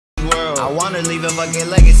I wanna leave a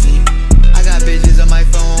fucking legacy. I got bitches on my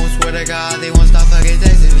phone, swear to God, they won't stop fucking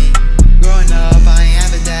texting me. Growing up, I ain't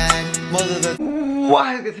have a dad. Most of the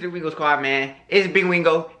what is good to the Wingo Squad, man? It's Big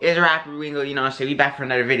Wingo, it's rapper Wingo, you know what I'm saying? We back for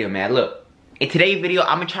another video, man. Look, in today's video,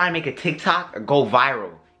 I'm gonna try and make a TikTok go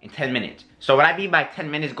viral in 10 minutes. So what I mean by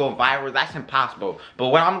 10 minutes go viral, that's impossible. But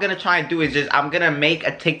what I'm gonna try and do is I'm gonna make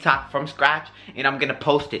a TikTok from scratch and I'm gonna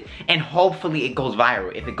post it. And hopefully it goes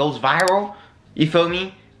viral. If it goes viral, you feel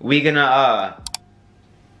me? We're gonna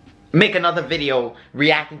make another video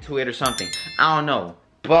reacting to it or something. I don't know.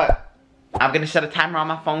 But I'm gonna set a timer on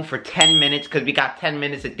my phone for 10 minutes because we got 10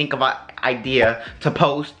 minutes to think of an idea to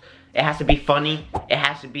post. It has to be funny. It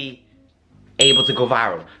has to be able to go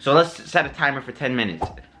viral. So let's set a timer for 10 minutes.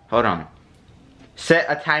 Hold on. Set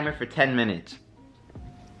a timer for 10 minutes.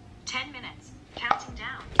 10 minutes. Counting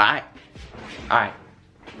down. Alright. Alright.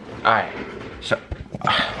 Alright. So,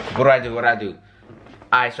 what do I do? What do I do?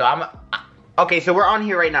 Alright, so okay, so we're on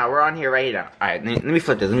here right now. We're on here right now. Alright, let me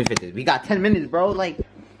flip this. Let me flip this. We got 10 minutes, bro. Like,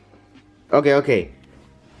 okay.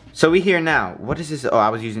 So we here now. What is this? Oh, I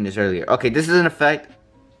was using this earlier. Okay, this is an effect.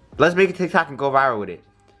 Let's make a TikTok and go viral with it.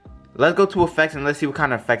 Let's go to effects and let's see what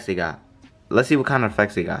kind of effects they got. Let's see what kind of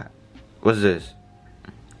effects they got. What's this?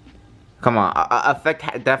 Come on, effect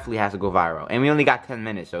definitely has to go viral. And we only got 10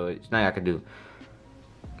 minutes, so it's nothing I could do.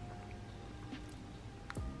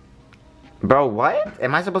 Bro, what?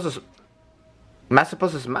 Am I supposed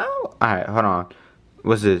to smile? Alright, hold on.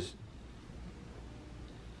 What's this?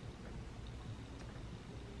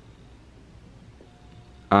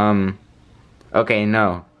 Okay,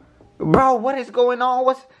 no. Bro, what is going on?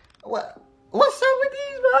 What's up with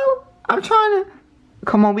these, bro? I'm trying to...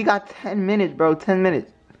 Come on, we got 10 minutes, bro. 10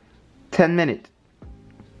 minutes. 10 minutes.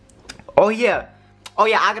 Oh, yeah. Oh,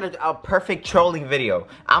 yeah, I got a perfect trolling video.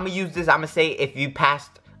 I'm gonna use this. I'm gonna say if you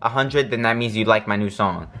passed 100, then that means you like my new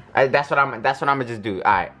song. That's what I'm gonna just do.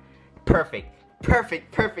 All right. Perfect. All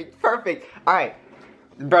right.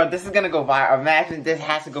 Bro, this is gonna go viral. Imagine this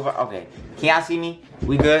has to go viral. Okay. Can y'all see me?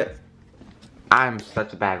 We good? I'm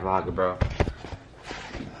such a bad vlogger, bro.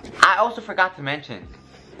 I also forgot to mention,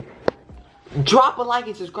 drop a like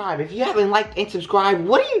and subscribe. If you haven't liked and subscribed,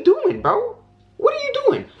 what are you doing, bro? What are you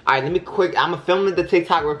doing? Alright, let me I'm gonna film the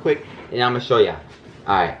TikTok real quick and I'm gonna show ya.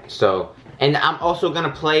 Alright, so, and I'm also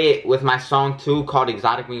gonna play it with my song too, called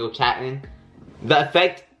Exotic Wingo Chatting. The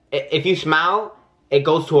effect, if you smile, it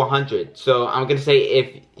goes to 100. So I'm gonna say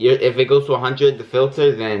if it goes to 100, the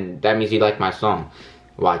filter, then that means you like my song.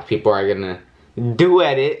 Watch, people are gonna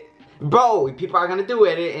duet it. Bro, people are gonna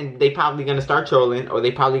duet it and they probably gonna start trolling, or they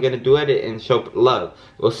probably gonna duet it and show love.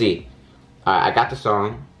 We'll see. Alright, I got the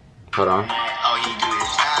song. Hold on. all he do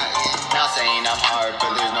is chatting. Not saying I'm hard,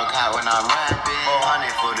 but there's no cat when I'm rapping.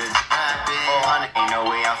 400 for this rapping. 400 ain't no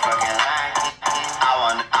way I'm fucking lacking.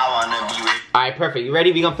 I wanna be rich. Alright, perfect. You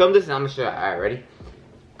ready? We gonna film this and I'm gonna show you. Alright, ready?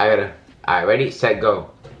 Alright, ready, set, go.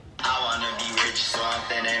 I wanna be rich, so I'm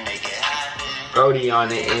finna make it happen. Brody on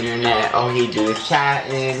the internet, all he do is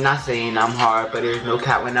chatting. Not saying I'm hard, but there's no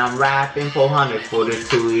cat when I'm rapping. 400 for the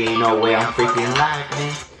 2, ain't no way I'm freaking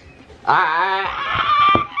lacking.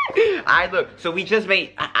 Alright, look, so we just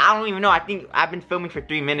made, I don't even know, I think I've been filming for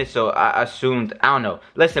 3 minutes, so I assumed, I don't know.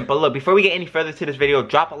 Listen, but look, before we get any further to this video,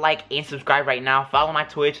 drop a like and subscribe right now. Follow my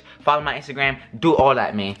Twitch, follow my Instagram, do all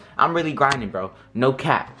that, man. I'm really grinding, bro. No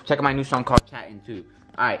cap. Check out my new song called Chatting, too.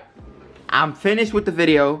 Alright, I'm finished with the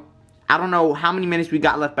video. I don't know how many minutes we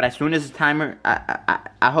got left, but as soon as the timer,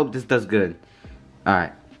 I hope this does good.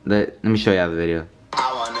 Alright, let me show y'all the video.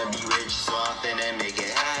 I wanna be rich, so I'm finna make it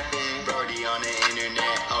happen. Brody on the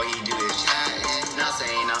internet, all he do is chatting. Not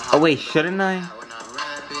saying I'm hard. Oh wait, shouldn't I? When I'm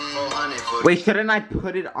rapping. 400 for Wait, shouldn't I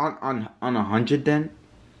put it on 100 then?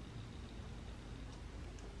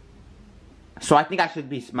 So I think I should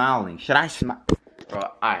be smiling. Should I smile? Bro,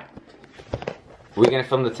 alright. We're gonna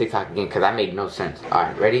film the TikTok again because that made no sense.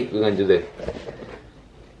 Alright, ready? We're gonna do this.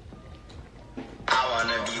 I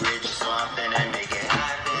wanna be rich, so I'm finna make it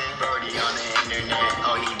happen. Brody on the internet,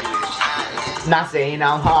 all he do is chatting. Not saying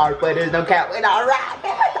I'm hard, but there's no cat when I rap.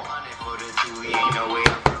 400 for the 2, ain't no way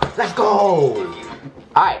I'm Let's go!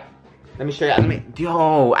 Alright. Let me show you.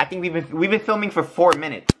 Yo, I think we've been filming for 4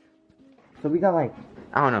 minutes. So we got like,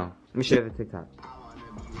 I don't know. Let me show you the TikTok.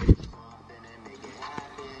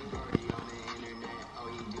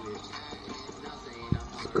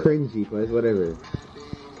 Cringy, but it's whatever.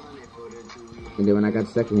 And then when I got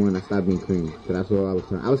the second one, I stopped being cringe. So that's what I was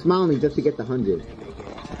trying. I was smiling just to get the 100.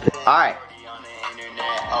 Alright.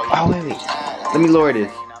 Oh, wait. Let me lower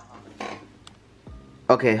this.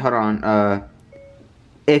 Okay, hold on.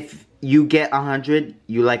 If you get 100,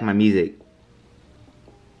 you like my music.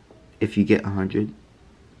 If you get 100,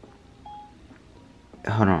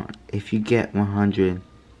 hold on. If you get 100,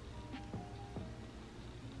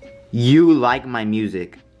 you like my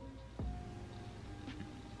music.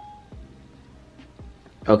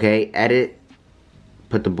 Okay, edit.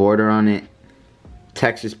 Put the border on it.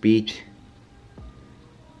 Text to speech.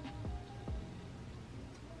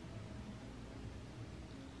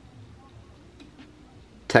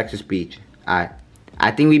 Text to speech. Alright.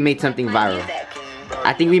 I think we made something viral.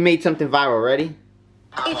 I think we made something viral. Ready?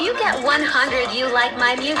 If you get 100, you like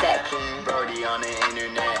my music. Brody on the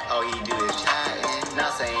internet, all he do is chatting.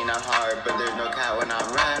 Not saying I'm hard, but there's no cat when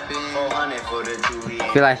I'm rapping. 400 for the 2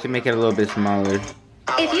 I feel like I should make it a little bit smaller.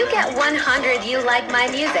 If you get 100, you like my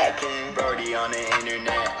music. Brody on the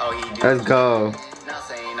internet, all he do Let's go. Not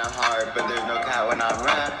saying I'm hard, but there's no cat when I'm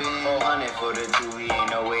rapping. 400 for the 2, ain't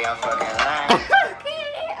no way I'm fucking lying.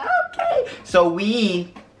 Okay. So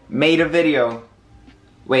we made a video.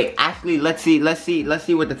 Wait, actually, let's see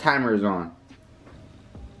what the timer is on.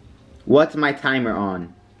 What's my timer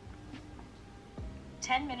on?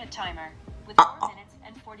 10-minute timer with 4 minutes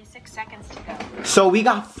and 46 seconds to go. So we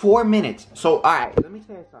got 4 minutes. So alright, let me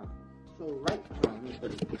tell you something.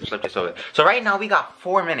 So right now we got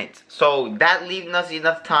 4 minutes. So that leaves us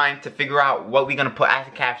enough time to figure out what we're gonna put as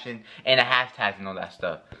a caption and a hashtag and all that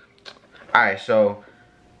stuff. Alright, so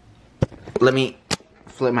let me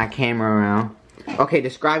flip my camera around. Okay,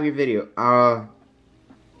 describe your video. No,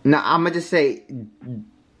 I'ma just say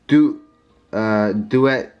duet. I'ma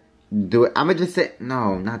just say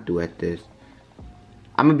no, not duet this.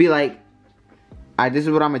 I'ma be like, alright, this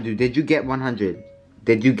is what I'ma do. Did you get 100?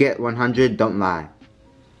 Did you get 100? Don't lie.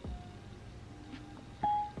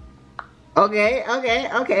 Okay.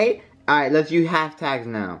 Alright, let's use hashtags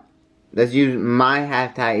now. Let's use my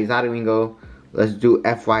hashtag, Exotic Let's do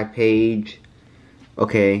FY page.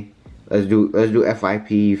 Okay. Let's do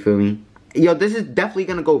FYP, you feel me? Yo, this is definitely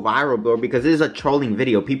gonna go viral, bro, because this is a trolling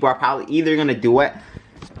video. People are probably either gonna duet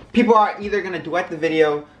the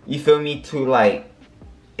video, you feel me, to like,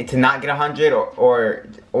 to not get 100 or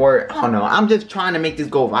I don't know. I'm just trying to make this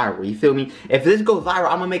go viral, you feel me? If this goes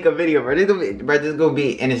viral, I'm gonna make a video, bro. This is gonna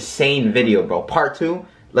be an insane video, bro. Part 2,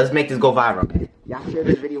 let's make this go viral, man. Y'all share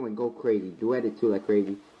this video and go crazy. Duet it too like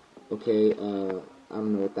crazy. Okay, I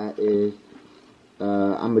don't know what that is.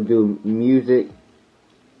 I'm gonna do music.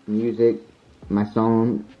 My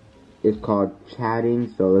song is called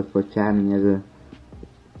Chatting, so let's put chatting as a.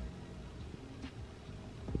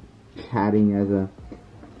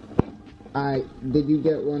 Alright, did you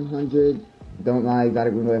get 100? Don't lie,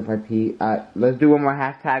 Exotic FYP. Let's do one more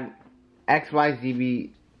hashtag.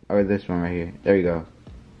 XYZB, or this one right here. There you go.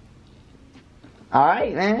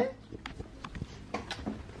 Alright, man.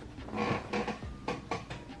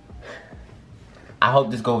 I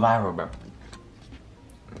hope this go viral, bro.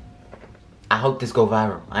 I hope this go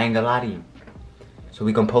viral. I ain't gonna lie to you. So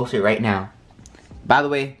we gonna post it right now. By the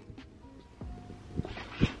way,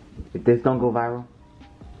 if this don't go viral,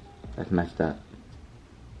 that's messed up.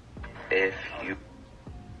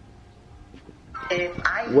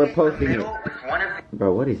 We're posting it.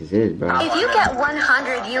 Bro, what is this, bro? If you get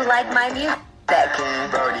 100, you like my music.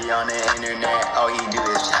 Brody on the internet, all he do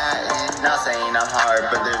is chatting. Not saying I'm hard,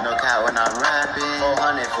 but there's no cat when I'm rapping.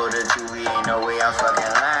 400 for the 2, ain't no way I'm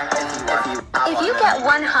fucking lacking. If you get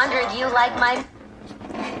 100, you like my.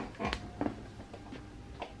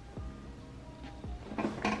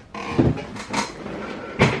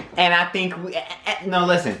 And I think no,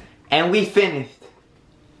 listen. And we finished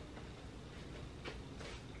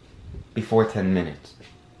before 10 minutes.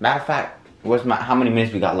 Matter of fact, how many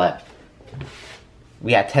minutes we got left?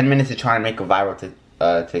 We had 10 minutes to try and make a viral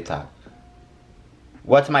TikTok.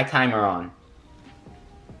 What's my timer on?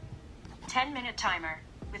 10-minute timer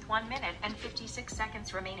with 1 minute and 56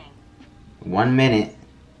 seconds remaining. 1 minute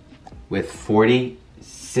with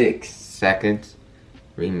 46 seconds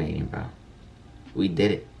remaining, bro. We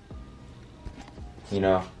did it. You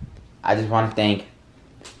know, I just want to thank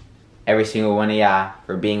every single one of y'all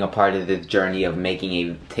for being a part of this journey of making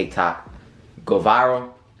a TikTok go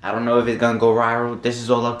viral. I don't know if it's gonna go viral. This is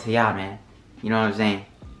all up to y'all, man. You know what I'm saying?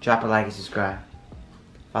 Drop a like and subscribe.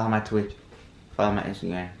 Follow my Twitch. Follow my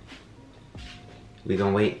Instagram. We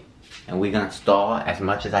gonna wait and we gonna stall as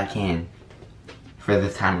much as I can for the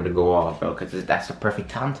timer to go off, bro. Cause that's the perfect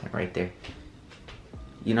content right there.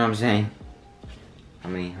 You know what I'm saying? How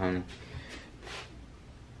many?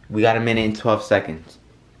 We got 1 minute and 12 seconds.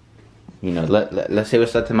 You know, let's say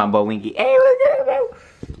what's up to my boy Winky. Hey, what's good, bro?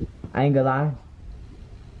 I ain't gonna lie.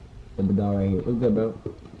 The dog right here. What's good, bro?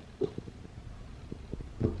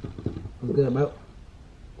 What's good, bro?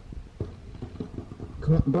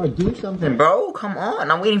 Come on, bro, do something, bro. Come on.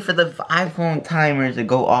 I'm waiting for the iPhone timer to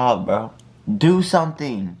go off, bro. Do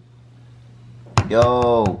something.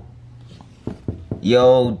 Yo,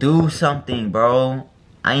 do something, bro.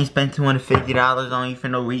 I ain't spent $250 on you for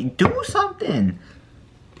no reason. Do something.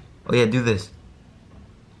 Oh yeah, do this.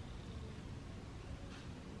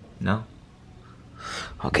 No?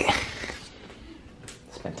 Okay.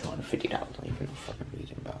 Spent $250 on you for no fucking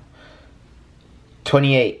reason, bro.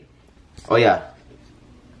 28. Oh yeah.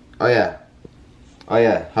 Oh yeah. Oh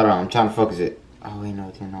yeah. Hold on, I'm trying to focus it. Oh wait, no,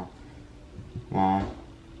 it's no. Come on.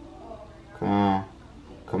 Come on.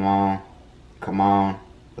 Come on. Come on.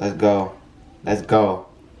 Let's go. Let's go.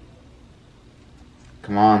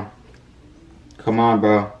 Come on. Come on,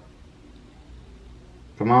 bro.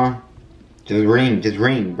 Come on. Just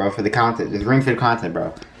ring, bro, for the content. Just ring for the content,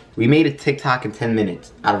 bro. We made a TikTok in 10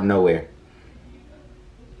 minutes out of nowhere.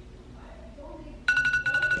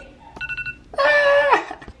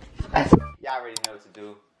 Y'all already know what to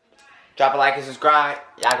do. Drop a like and subscribe.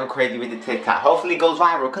 Y'all go crazy with the TikTok. Hopefully it goes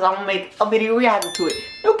viral because I'm gonna make a video reacting to it.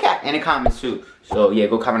 No cap. And the comments too. So yeah,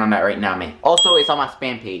 go comment on that right now, man. Also, it's on my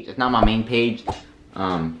spam page. It's not my main page.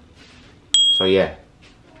 So yeah.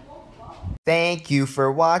 Thank you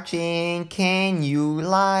for watching. Can you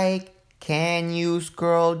like? Can you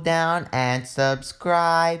scroll down and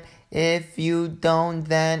subscribe? If you don't,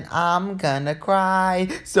 then I'm gonna cry.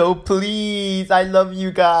 So please, I love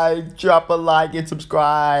you guys. Drop a like and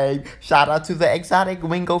subscribe. Shout out to the Exotic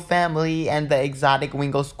Wingo family and the Exotic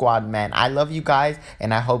Wingo squad, man. I love you guys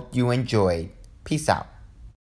and I hope you enjoyed. Peace out.